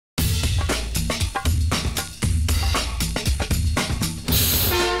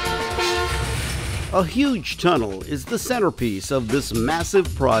A huge tunnel is the centerpiece of this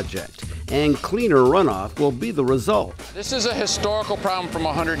massive project, and cleaner runoff will be the result. This is a historical problem from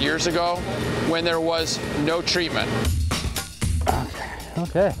 100 years ago when there was no treatment.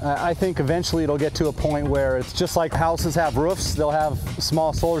 Okay, I think eventually it'll get to a point where it's just like houses have roofs, they'll have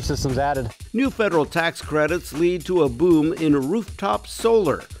small solar systems added. New federal tax credits lead to a boom in rooftop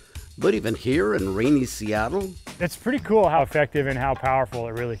solar. But even here in rainy Seattle, it's pretty cool how effective and how powerful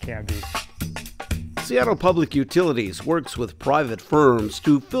it really can be. Seattle Public Utilities works with private firms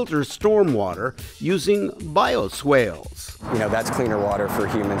to filter stormwater using bioswales. You know, that's cleaner water for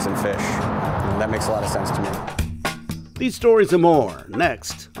humans and fish. That makes a lot of sense to me. These stories and more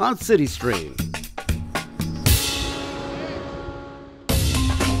next on CityStream.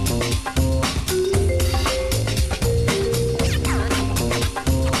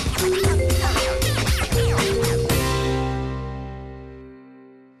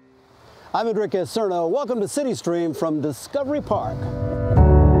 I'm Enrique Cerna. Welcome to CityStream from Discovery Park.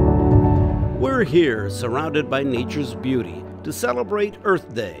 We're here surrounded by nature's beauty to celebrate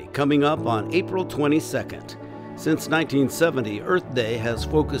Earth Day coming up on April 22nd. Since 1970, Earth Day has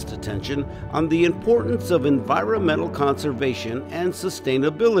focused attention on the importance of environmental conservation and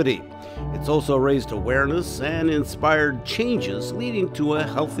sustainability. It's also raised awareness and inspired changes leading to a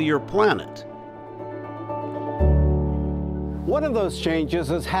healthier planet. One of those changes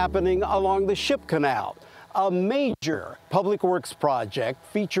is happening along the Ship Canal, a major public works project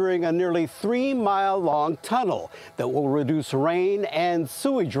featuring a nearly 3-mile-long tunnel that will reduce rain and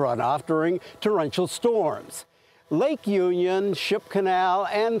sewage runoff during torrential storms. Lake Union, Ship Canal,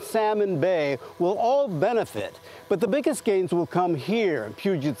 and Salmon Bay will all benefit, but the biggest gains will come here in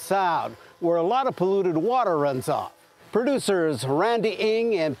Puget Sound, where a lot of polluted water runs off. Producers Randy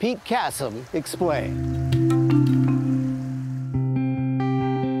Ng and Pete Kassem explain.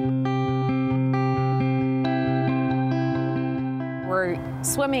 We're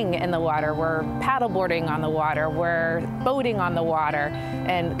swimming in the water, we're paddleboarding on the water, we're boating on the water,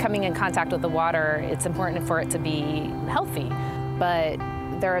 and coming in contact with the water, it's important for it to be healthy. But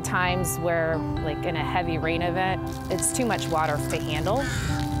there are times where, like in a heavy rain event, it's too much water to handle.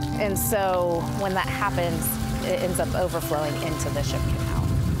 And so when that happens, it ends up overflowing into the Ship Canal.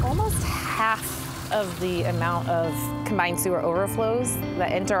 Almost half of the amount of combined sewer overflows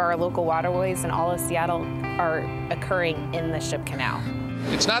that enter our local waterways in all of Seattle are occurring in the Ship Canal.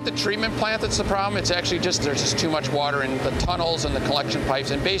 It's not the treatment plant that's the problem, it's actually just there's just too much water in the tunnels and the collection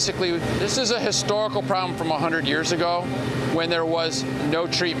pipes. And basically, this is a historical problem from 100 years ago when there was no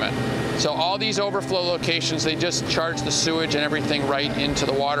treatment. So all these overflow locations, they just charge the sewage and everything right into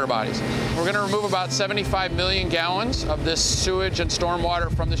the water bodies. We're going to remove about 75 million gallons of this sewage and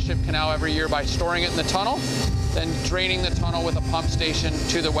stormwater from the Ship Canal every year by storing it in the tunnel, then draining the tunnel with a pump station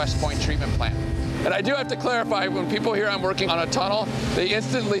to the West Point treatment plant. And I do have to clarify, when people hear I'm working on a tunnel, they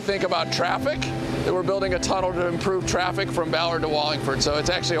instantly think about traffic, that we're building a tunnel to improve traffic from Ballard to Wallingford, so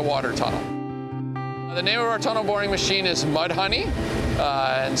it's actually a water tunnel. The name of our tunnel boring machine is Mudhoney,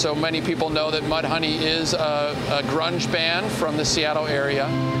 and so many people know that Mudhoney is a grunge band from the Seattle area.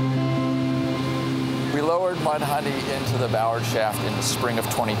 We lowered Mudhoney into the Ballard shaft in the spring of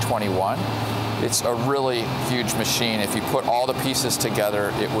 2021. It's a really huge machine. If you put all the pieces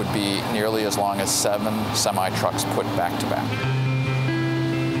together, it would be nearly as long as 7 semi-trucks put back to back.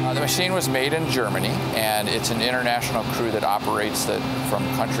 The machine was made in Germany, and it's an international crew that operates it from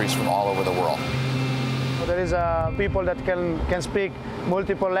countries from all over the world. There is people that can speak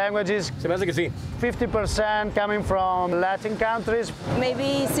multiple languages. 50% coming from Latin countries.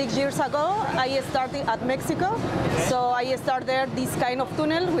 Maybe 6 years ago, I started at Mexico. So I started there this kind of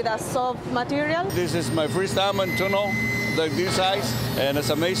tunnel with a soft material. This is my first time on tunnel like this size, and it's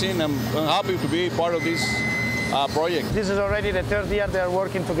amazing. I'm happy to be part of this project. This is already the 3rd year they are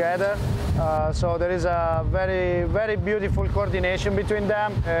working together. So there is a very, very beautiful coordination between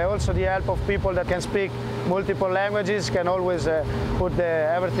them. Also the help of people that can speak multiple languages can always put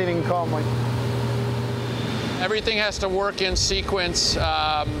everything in common. Everything has to work in sequence.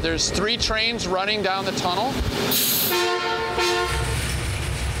 There's 3 trains running down the tunnel.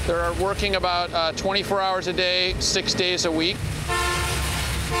 They're working about 24 hours a day, 6 days a week.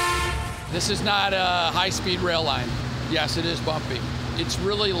 This is not a high-speed rail line. Yes, it is bumpy. It's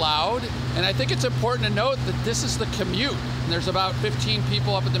really loud, and I think it's important to note that this is the commute. And there's about 15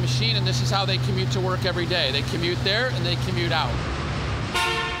 people up at the machine, and this is how they commute to work every day. They commute there, and they commute out.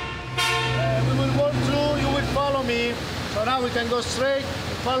 We will walk through, you will follow me. So now we can go straight,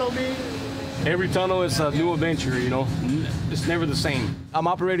 follow me. Every tunnel is a new adventure, you know. It's never the same. I'm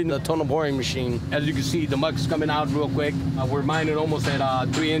operating the tunnel boring machine. As you can see, the muck's coming out real quick. We're mining almost at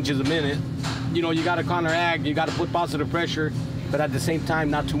 3 inches a minute. You know, you got to counteract, you got to put positive pressure, but at the same time,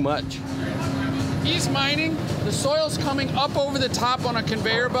 not too much. He's mining, the soil's coming up over the top on a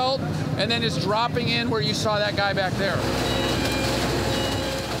conveyor belt, and then it's dropping in where you saw that guy back there.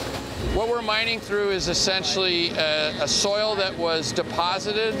 What we're mining through is essentially a soil that was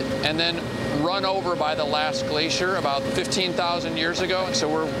deposited and then run over by the last glacier about 15,000 years ago. And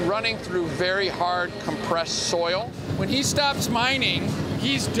so we're running through very hard compressed soil. When he stops mining,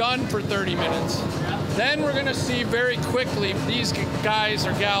 he's done for 30 minutes. Then we're gonna see very quickly these guys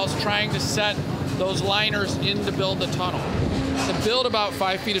or gals trying to set those liners in to build the tunnel. To build about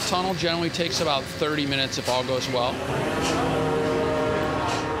 5 feet of tunnel generally takes about 30 minutes if all goes well.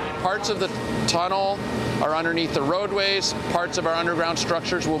 Parts of the tunnel are underneath the roadways. Parts of our underground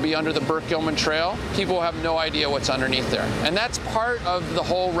structures will be under the Burke-Gilman Trail. People have no idea what's underneath there. And that's part of the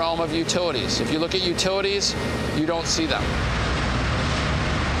whole realm of utilities. If you look at utilities, you don't see them.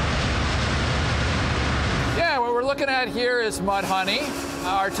 Yeah, what we're looking at here is mud honey,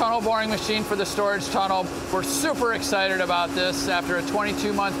 our tunnel boring machine for the storage tunnel. We're super excited about this after a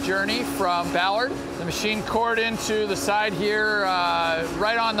 22-month journey from Ballard. The machine cored into the side here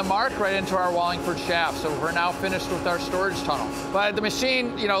right on the mark, right into our Wallingford shaft. So we're now finished with our storage tunnel. But the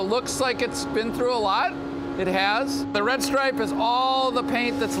machine, you know, looks like it's been through a lot. It has. The red stripe is all the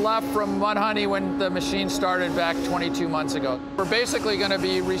paint that's left from mud honey when the machine started back 22 months ago. We're basically going to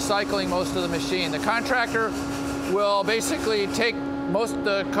be recycling most of the machine. The contractor will basically take most of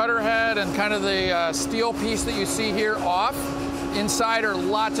the cutter head and kind of the steel piece that you see here off. Inside are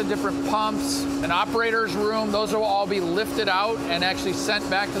lots of different pumps, an operator's room. Those will all be lifted out and actually sent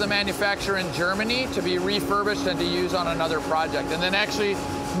back to the manufacturer in Germany to be refurbished and to use on another project. And then actually,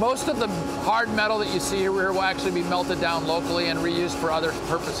 most of the hard metal that you see here will actually be melted down locally and reused for other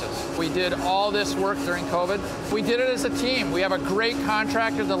purposes. We did all this work during COVID. We did it as a team. We have a great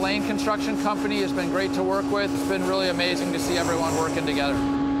contractor. The Lane Construction Company has been great to work with. It's been really amazing to see everyone working together.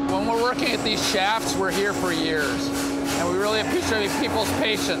 When we're working at these shafts, we're here for years. And we really appreciate people's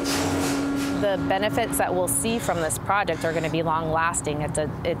patience. The benefits that we'll see from this project are going to be long-lasting.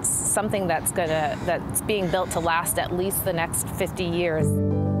 It's something that's being built to last at least the next 50 years.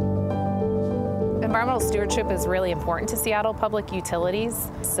 Environmental stewardship is really important to Seattle Public Utilities,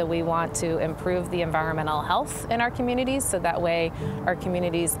 so we want to improve the environmental health in our communities so that way our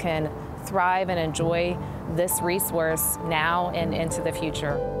communities can thrive and enjoy this resource now and into the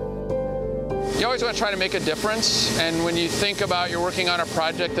future. You always want to try to make a difference, and when you think about you're working on a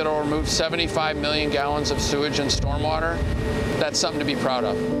project that will remove 75 million gallons of sewage and stormwater, that's something to be proud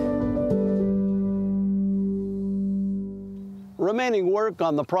of. Remaining work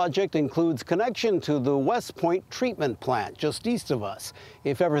on the project includes connection to the West Point treatment plant just east of us.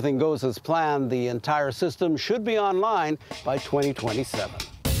 If everything goes as planned, the entire system should be online by 2027.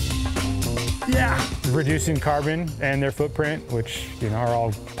 Yeah. Reducing carbon and their footprint, which, you know, are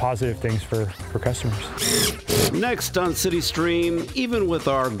all positive things for customers. Next on CityStream, even with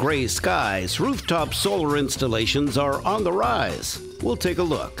our gray skies, rooftop solar installations are on the rise. We'll take a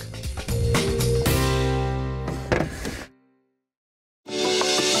look.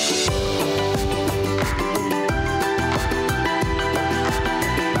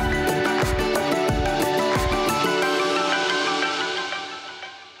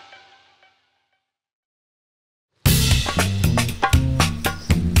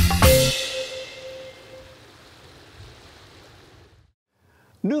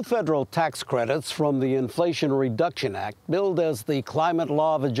 New federal tax credits from the Inflation Reduction Act, billed as the climate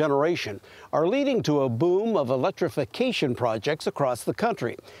law of a generation, are leading to a boom of electrification projects across the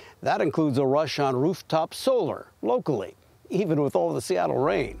country. That includes a rush on rooftop solar locally, even with all the Seattle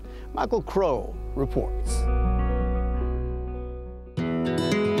rain. Michael Crow reports.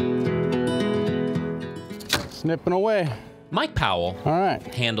 Snipping away. Mike Powell All right.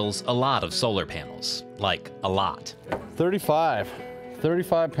 handles a lot of solar panels, like a lot. 35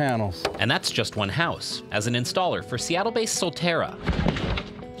 panels. And that's just one house, as an installer for Seattle-based Solterra.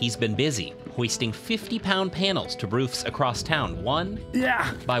 He's been busy hoisting 50-pound panels to roofs across town, one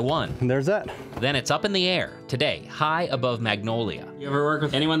by one. And there's that. Then it's up in the air, today, high above Magnolia. You ever work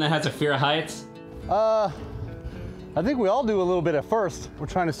with anyone that has a fear of heights? I think we all do a little bit at first. We're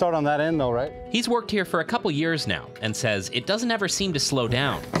trying to start on that end though, right? He's worked here for a couple years now and says it doesn't ever seem to slow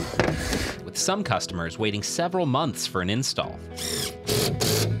down, with some customers waiting several months for an install.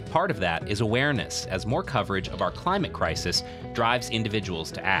 Part of that is awareness, as more coverage of our climate crisis drives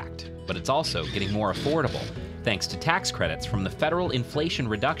individuals to act. But it's also getting more affordable, thanks to tax credits from the Federal Inflation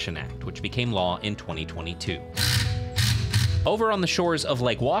Reduction Act, which became law in 2022. over on the shores of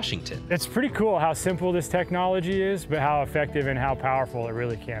Lake Washington. It's pretty cool how simple this technology is, but how effective and how powerful it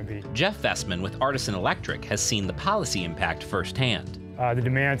really can be. Jeff Vestman with Artisan Electric has seen the policy impact firsthand. The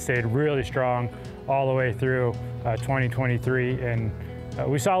demand stayed really strong all the way through 2023, and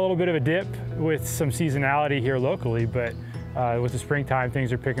we saw a little bit of a dip with some seasonality here locally, but with the springtime,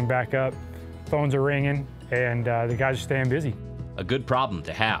 things are picking back up, phones are ringing, and the guys are staying busy. A good problem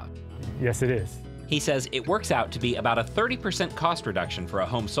to have. Yes, it is. He says it works out to be about a 30% cost reduction for a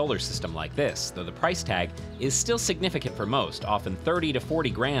home solar system like this, though the price tag is still significant for most, often 30 to 40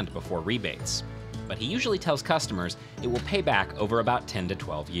 grand before rebates. But he usually tells customers it will pay back over about 10 to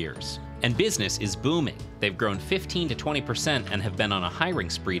 12 years. And business is booming. They've grown 15 to 20% and have been on a hiring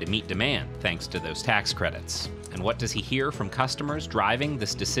spree to meet demand thanks to those tax credits. And what does he hear from customers driving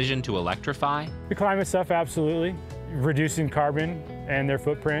this decision to electrify? The climate stuff, absolutely. Reducing carbon and their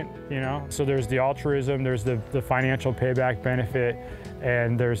footprint, you know. So there's the altruism, there's the financial payback benefit,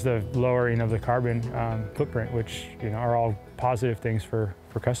 and there's the lowering of the carbon footprint, which, you know, are all positive things for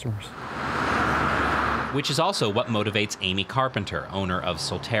customers. Which is also what motivates Amy Carpenter, owner of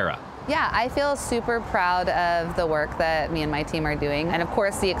Solterra. Yeah, I feel super proud of the work that me and my team are doing, and of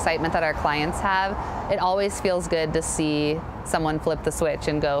course the excitement that our clients have. It always feels good to see someone flip the switch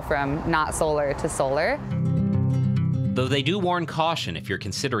and go from not solar to solar. Though they do warn caution if you're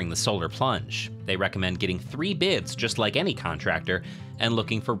considering the solar plunge. They recommend getting 3 bids just like any contractor and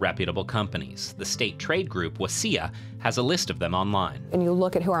looking for reputable companies. The state trade group, WASIA, has a list of them online. And you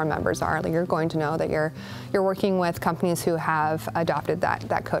look at who our members are, like you're going to know that you're working with companies who have adopted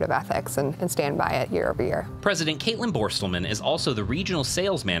that code of ethics and stand by it year over year. President Caitlin Borstelman is also the regional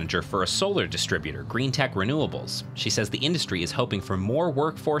sales manager for a solar distributor, Green Tech Renewables. She says the industry is hoping for more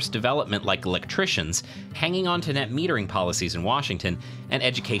workforce development like electricians, hanging on to net metering policies in Washington, and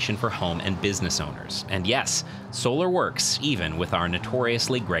education for home and business owners. And yes, solar works even with our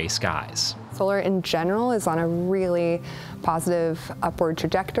notoriously gray skies. Solar in general is on a really positive upward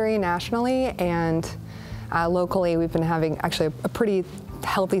trajectory nationally, and locally we've been having actually a pretty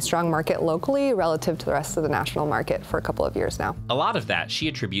healthy, strong market locally relative to the rest of the national market for a couple of years now. A lot of that she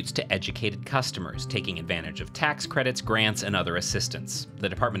attributes to educated customers taking advantage of tax credits, grants, and other assistance. The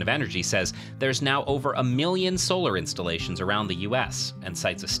Department of Energy says there's now over 1 million solar installations around the U.S. and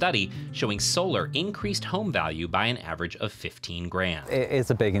cites a study showing solar increased home value by an average of 15 grand. It is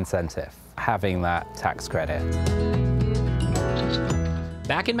a big incentive, having that tax credit.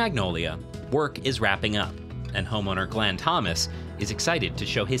 Back in Magnolia, work is wrapping up, and homeowner Glenn Thomas is excited to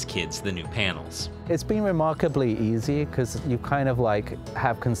show his kids the new panels. It's been remarkably easy because you kind of like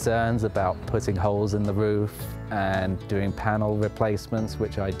have concerns about putting holes in the roof and doing panel replacements,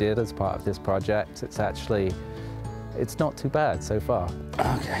 which I did as part of this project. It's not too bad so far.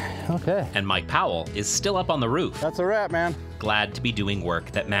 Okay. And Mike Powell is still up on the roof. That's a wrap, man. Glad to be doing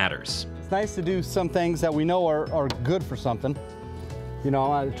work that matters. It's nice to do some things that we know are good for something. You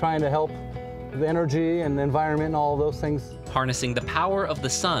know, trying to help the energy and the environment and all of those things. Harnessing the power of the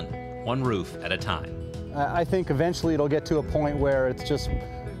sun, one roof at a time. I think eventually it'll get to a point where it's just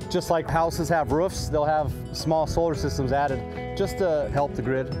like houses have roofs, they'll have small solar systems added just to help the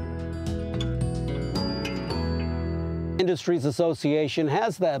grid. Industries Association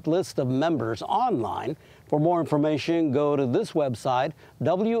has that list of members online. For more information, go to this website,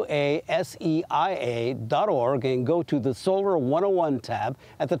 waseia.org, and go to the Solar 101 tab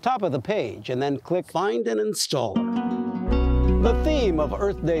at the top of the page, and then click Find an Installer. The theme of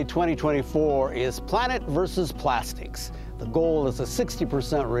Earth Day 2024 is Planet versus Plastics. The goal is a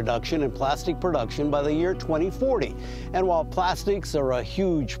 60% reduction in plastic production by the year 2040. And while plastics are a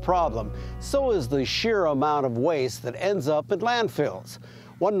huge problem, so is the sheer amount of waste that ends up in landfills.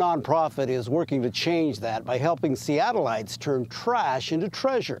 One nonprofit is working to change that by helping Seattleites turn trash into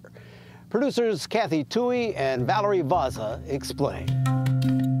treasure. Producers Kathy Tui and Valerie Vaza explain.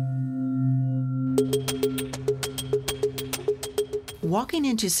 Walking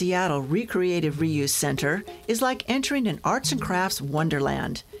into Seattle Recreative Reuse Center is like entering an arts and crafts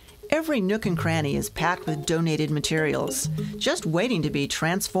wonderland. Every nook and cranny is packed with donated materials, just waiting to be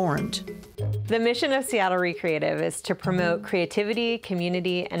transformed. The mission of Seattle Recreative is to promote creativity,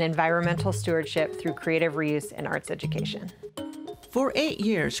 community, and environmental stewardship through creative reuse and arts education. For 8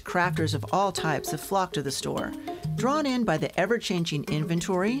 years, crafters of all types have flocked to the store, drawn in by the ever-changing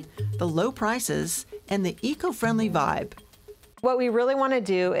inventory, the low prices, and the eco-friendly vibe. What we really want to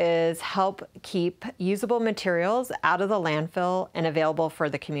do is help keep usable materials out of the landfill and available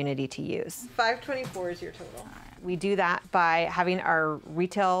for the community to use. $524 is your total. We do that by having our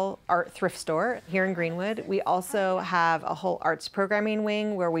retail art thrift store here in Greenwood. We also have a whole arts programming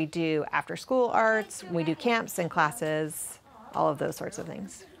wing where we do after-school arts, we do camps and classes, all of those sorts of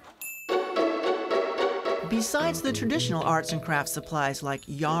things. Besides the traditional arts and crafts supplies like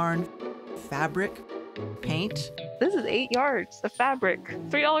yarn, fabric, paint. This is 8 yards of fabric,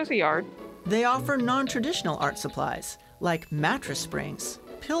 $3 a yard. They offer non-traditional art supplies like mattress springs,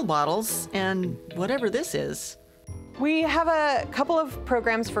 pill bottles, and whatever this is. We have a couple of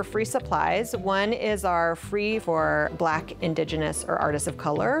programs for free supplies. One is our free for Black, Indigenous, or artists of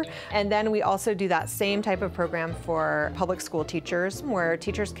color. And then we also do that same type of program for public school teachers, where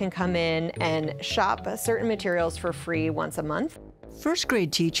teachers can come in and shop certain materials for free once a month. First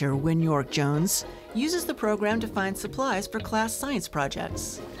grade teacher Win York Jones uses the program to find supplies for class science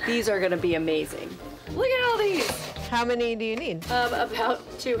projects. These are going to be amazing. Look at all these. How many do you need? About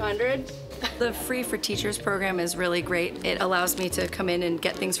 200. The Free for Teachers program is really great. It allows me to come in and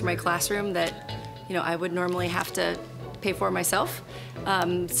get things for my classroom that, I would normally have to pay for myself.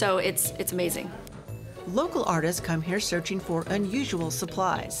 So it's amazing. Local artists come here searching for unusual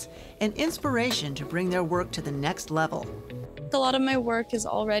supplies and inspiration to bring their work to the next level. A lot of my work is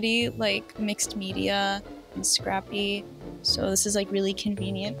already like mixed media and scrappy, so this is like really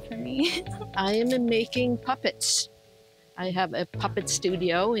convenient for me. I am making puppets. I have a puppet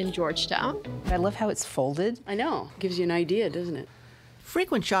studio in Georgetown. I love how it's folded. I know, gives you an idea, doesn't it?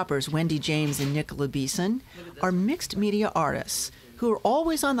 Frequent shoppers Wendy James and Nicola Beeson are mixed media artists who are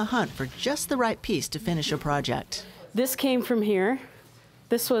always on the hunt for just the right piece to finish a project. This came from here.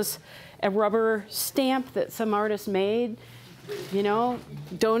 This was a rubber stamp that some artist made,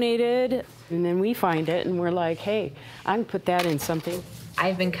 donated, and then we find it and we're like, hey, I can put that in something.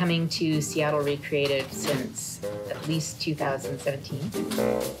 I've been coming to Seattle Recreative since at least 2017.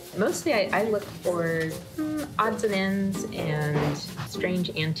 Mostly I look for odds and ends and strange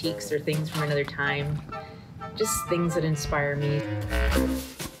antiques or things from another time, just things that inspire me.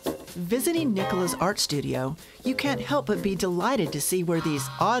 Visiting Nicola's art studio, you can't help but be delighted to see where these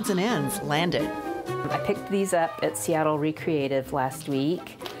odds and ends landed. I picked these up at Seattle Recreative last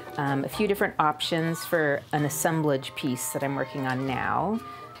week. A few different options for an assemblage piece that I'm working on now.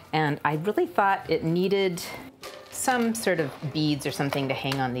 And I really thought it needed some sort of beads or something to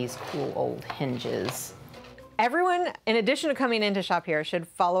hang on these cool old hinges. Everyone, in addition to coming in to shop here, should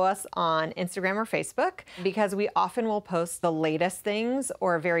follow us on Instagram or Facebook, because we often will post the latest things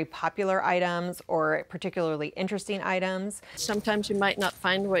or very popular items or particularly interesting items. Sometimes you might not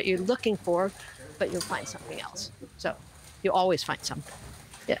find what you're looking for, but you'll find something else. So you always find something.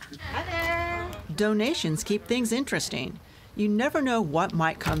 Yeah. Hi there. Donations keep things interesting. You never know what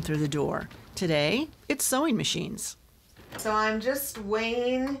might come through the door. Today, it's sewing machines. So I'm just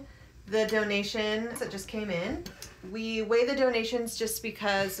weighing the donations that just came in. We weigh the donations just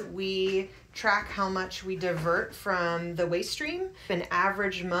because we track how much we divert from the waste stream. An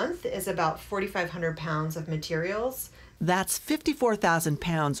average month is about 4,500 pounds of materials. That's 54,000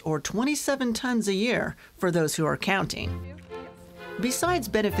 pounds or 27 tons a year for those who are counting. Besides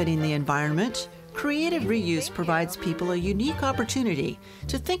benefiting the environment, creative reuse provides people a unique opportunity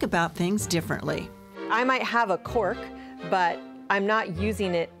to think about things differently. I might have a cork, but I'm not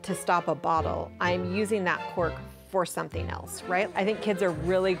using it to stop a bottle. I'm using that cork for something else, right? I think kids are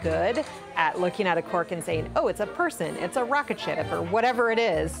really good at looking at a cork and saying, oh, it's a person, it's a rocket ship, or whatever it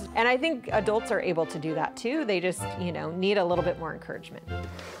is. And I think adults are able to do that too. They just, need a little bit more encouragement.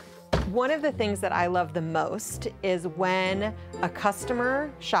 One of the things that I love the most is when a customer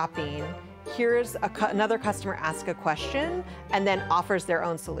shopping hears another customer ask a question and then offers their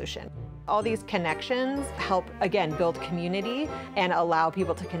own solution. All these connections help, again, build community and allow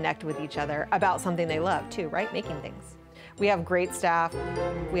people to connect with each other about something they love too, right? Making things. We have great staff.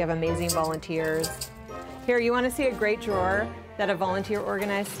 We have amazing volunteers. Here, you want to see a great drawer that a volunteer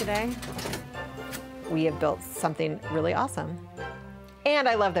organized today? We have built something really awesome. And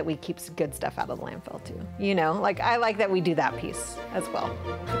I love that we keep good stuff out of the landfill too. I like that we do that piece as well.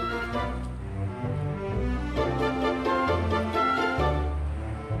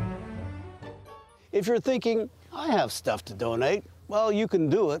 If you're thinking, I have stuff to donate, well, you can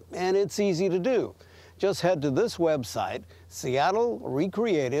do it, and it's easy to do. Just head to this website,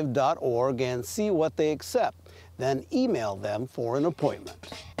 seattlerecreative.org, and see what they accept. Then email them for an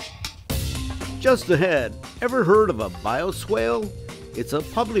appointment. Just ahead, ever heard of a Bioswale? It's a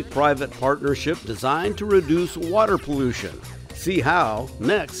public-private partnership designed to reduce water pollution. See how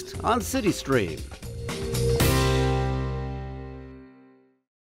next on CityStream.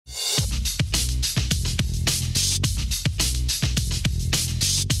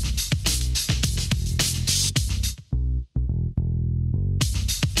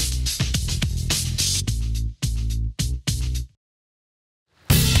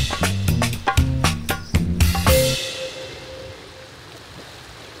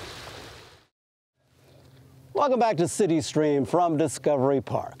 Welcome back to CityStream from Discovery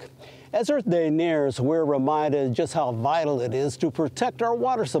Park. As Earth Day nears, we're reminded just how vital it is to protect our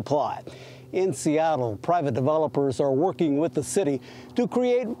water supply. In Seattle, private developers are working with the city to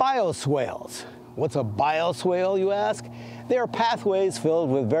create bioswales. What's a bioswale, you ask? They are pathways filled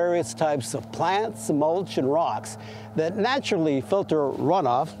with various types of plants, mulch, and rocks that naturally filter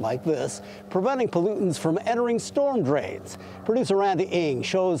runoff, like this, preventing pollutants from entering storm drains. Producer Randy Ng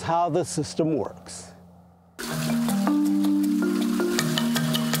shows how the system works.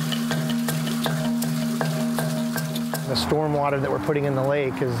 The stormwater that we're putting in the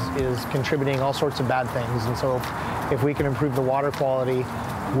lake is contributing all sorts of bad things. And so if we can improve the water quality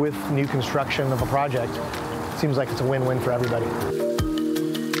with new construction of a project, it seems like it's a win-win for everybody.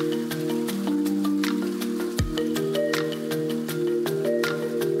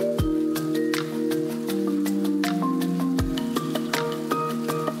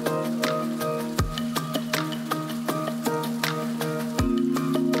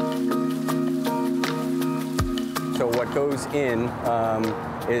 So what goes in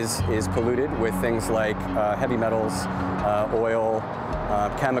is polluted with things like heavy metals, oil,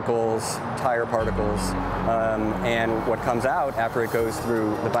 chemicals, tire particles, and what comes out after it goes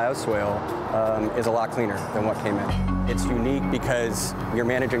through the bioswale is a lot cleaner than what came in. It's unique because you're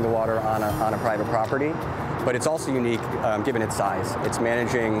managing the water on a private property, but it's also unique given its size. It's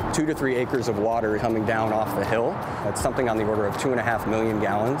managing 2 to 3 acres of water coming down off the hill. That's something on the order of 2.5 million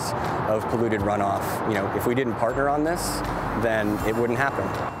gallons of polluted runoff. You know, if we didn't partner on this, then it wouldn't happen.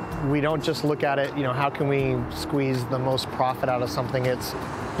 We don't just look at it, how can we squeeze the most profit out of something? It's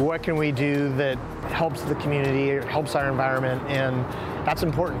what can we do that helps the community, helps our environment, and that's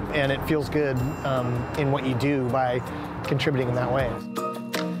important. And it feels good in what you do by contributing in that way.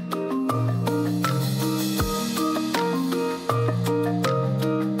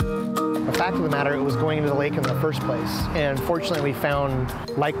 The fact of the matter, it was going into the lake in the first place. And fortunately, we found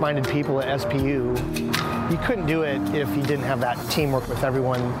like-minded people at SPU. You couldn't do it if you didn't have that teamwork with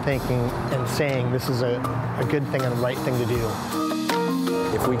everyone thinking and saying this is a good thing and the right thing to do.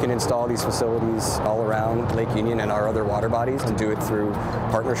 If we can install these facilities all around Lake Union and our other water bodies and do it through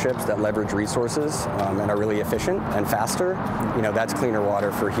partnerships that leverage resources and are really efficient and faster, that's cleaner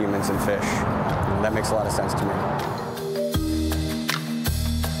water for humans and fish. That makes a lot of sense to me.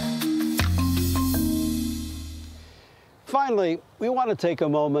 Finally, we want to take a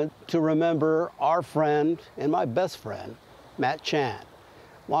moment to remember our friend and my best friend, Matt Chan,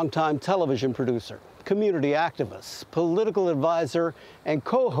 longtime television producer, community activist, political advisor, and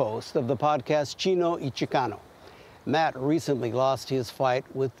co-host of the podcast Chino y Chicano. Matt recently lost his fight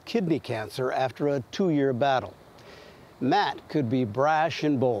with kidney cancer after a 2-year battle. Matt could be brash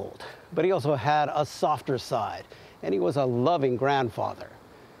and bold, but he also had a softer side, and he was a loving grandfather.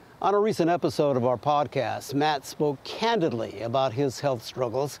 On a recent episode of our podcast, Matt spoke candidly about his health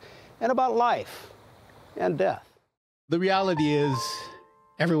struggles and about life and death. The reality is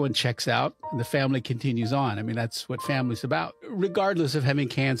everyone checks out and the family continues on. I mean, that's what family's about, regardless of having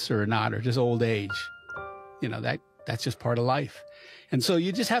cancer or not, or just old age. That's just part of life. And so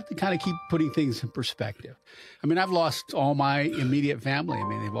you just have to kind of keep putting things in perspective. I mean, I've lost all my immediate family. I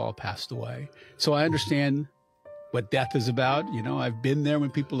mean, they've all passed away. So I understand what death is about. I've been there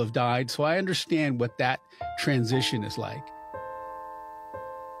when people have died, so I understand what that transition is like.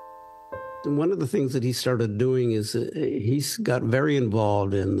 And one of the things that he started doing is he's got very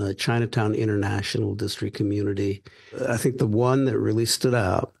involved in the Chinatown International District community. I think the one that really stood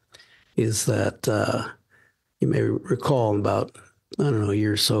out is that you may recall about, a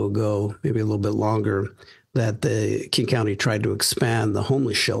year or so ago, maybe a little bit longer, that the King County tried to expand the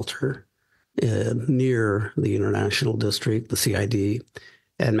homeless shelter near the International District, the CID,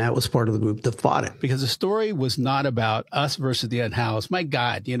 and Matt was part of the group that fought it. Because the story was not about us versus the unhoused. My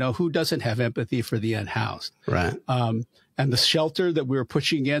God, who doesn't have empathy for the unhoused? Right. And the shelter that we were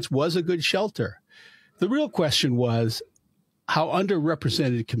pushing against was a good shelter. The real question was how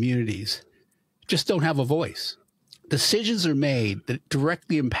underrepresented communities just don't have a voice. Decisions are made that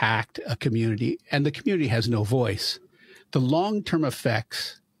directly impact a community, and the community has no voice. The long-term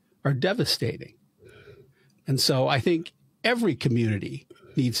effects are devastating. And so I think every community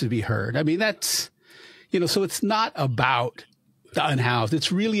needs to be heard. I mean, that's, so it's not about the unhoused.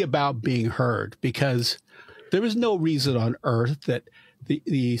 It's really about being heard, because there is no reason on earth that the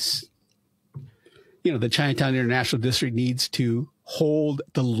Chinatown International District needs to hold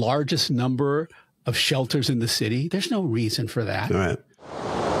the largest number of shelters in the city. There's no reason for that. All right.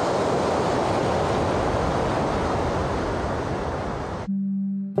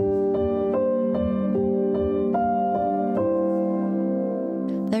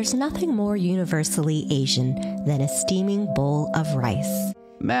 There's nothing more universally Asian than a steaming bowl of rice.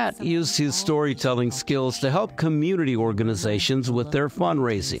 Matt used his storytelling skills to help community organizations with their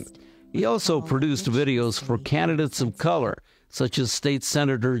fundraising. He also produced videos for candidates of color, such as State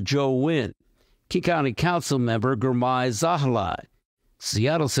Senator Joe Nguyen, Key County Council member Gurmai Zahalai,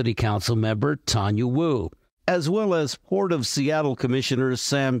 Seattle City Council member Tanya Wu, as well as Port of Seattle Commissioners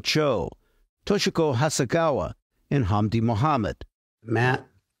Sam Cho, Toshiko Hasagawa, and Hamdi Mohammed. Matt,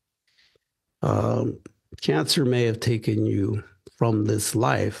 cancer may have taken you from this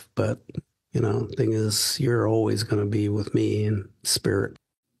life, but, thing is, you're always going to be with me in spirit.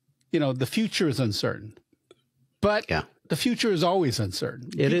 The future is uncertain, but the future is always uncertain.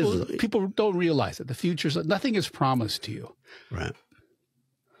 People don't realize it. The future's nothing is promised to you. Right.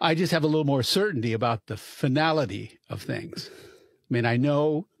 I just have a little more certainty about the finality of things. I mean, I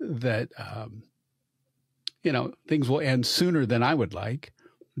know that, things will end sooner than I would like,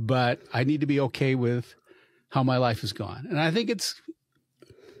 but I need to be okay with how my life has gone. And I think it's,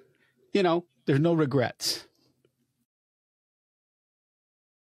 there's no regrets.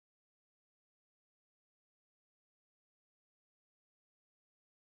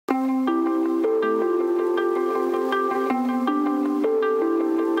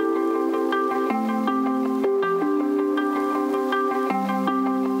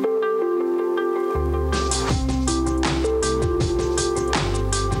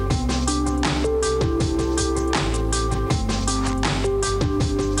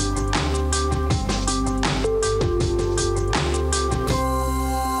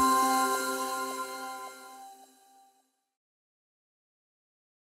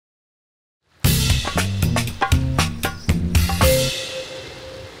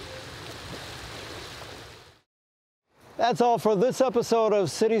 That's all for this episode of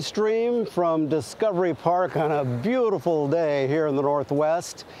CityStream from Discovery Park on a beautiful day here in the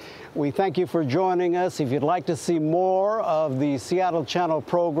Northwest. We thank you for joining us. If you'd like to see more of the Seattle Channel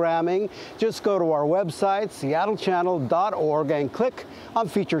programming, just go to our website, seattlechannel.org, and click on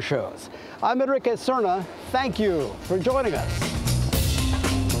Feature Shows. I'm Enrique Cerna. Thank you for joining us.